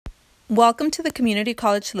Welcome to the Community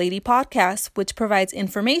College Lady podcast, which provides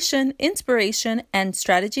information, inspiration, and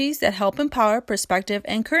strategies that help empower prospective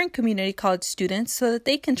and current community college students so that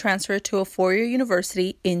they can transfer to a four-year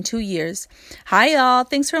university in 2 years. Hi, y'all.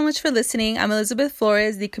 Thanks so much for listening. I'm Elizabeth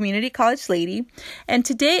Flores, the Community College Lady, and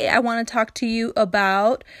today I want to talk to you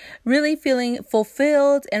about really feeling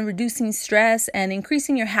fulfilled and reducing stress and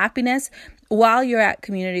increasing your happiness while you're at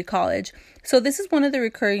community college. So this is one of the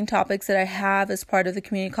recurring topics that I have as part of the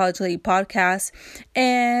Community College Lady podcast.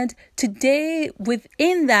 And today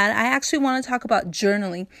within that, I actually want to talk about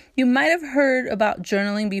journaling. You might have heard about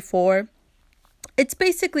journaling before. It's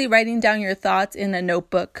basically writing down your thoughts in a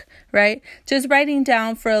notebook, right? Just writing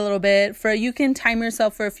down for a little bit. You can time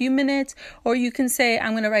yourself for a few minutes, or you can say,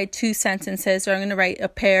 I'm going to write 2 sentences, or I'm going to write a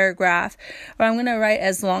paragraph, or I'm going to write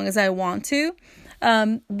as long as I want to.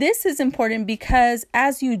 This is important because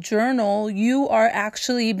as you journal, you are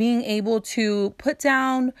actually being able to put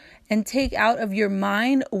down and take out of your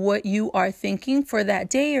mind what you are thinking for that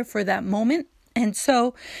day or for that moment. And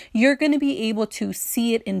so you're going to be able to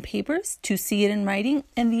see it in papers, to see it in writing,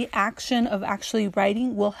 and the action of actually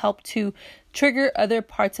writing will help to trigger other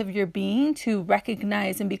parts of your being to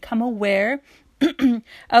recognize and become aware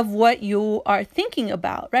of what you are thinking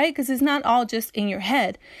about, right? Because it's not all just in your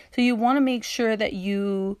head. So you want to make sure that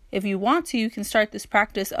if you want to, you can start this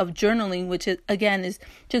practice of journaling, which is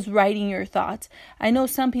just writing your thoughts. I know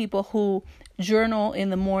some people who journal in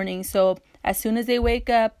the morning. So as soon as they wake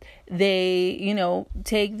up, they,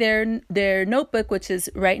 take their notebook, which is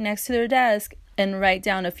right next to their desk, and write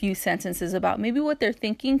down a few sentences about maybe what they're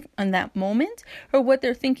thinking on that moment, or what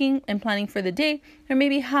they're thinking and planning for the day, or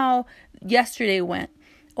maybe how yesterday went.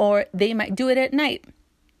 Or they might do it at night,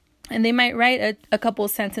 and they might write a couple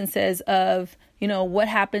sentences of what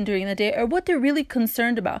happened during the day or what they're really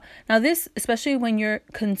concerned about. Now this, especially when you're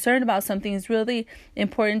concerned about something, is really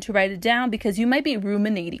important to write it down, because you might be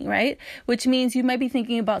ruminating, right? Which means you might be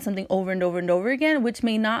thinking about something over and over and over again, which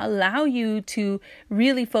may not allow you to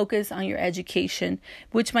really focus on your education,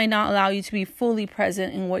 which might not allow you to be fully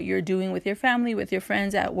present in what you're doing with your family, with your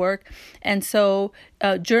friends, at work. And so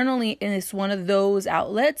journaling is one of those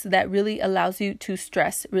outlets that really allows you to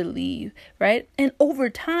stress relieve, right? And over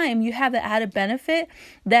time, you have the added benefit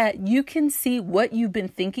that you can see what you've been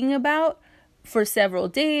thinking about for several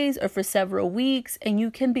days or for several weeks, and you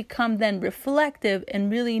can become then reflective and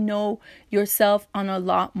really know yourself on a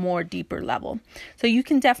lot more deeper level. So you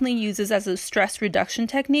can definitely use this as a stress reduction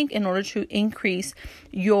technique in order to increase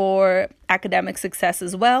your academic success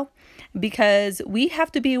as well, because we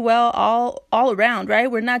have to be well all around, right?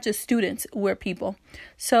 We're not just students, we're people.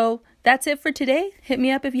 So that's it for today. Hit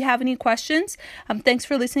me up if you have any questions. Thanks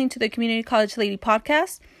for listening to the Community College Lady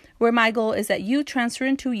podcast, where my goal is that you transfer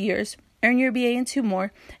in 2 years, earn your BA in 2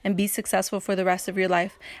 more, and be successful for the rest of your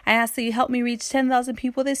life. I ask that you help me reach 10,000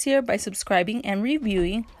 people this year by subscribing and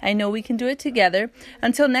reviewing. I know we can do it together.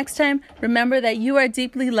 Until next time, remember that you are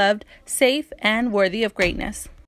deeply loved, safe, and worthy of greatness.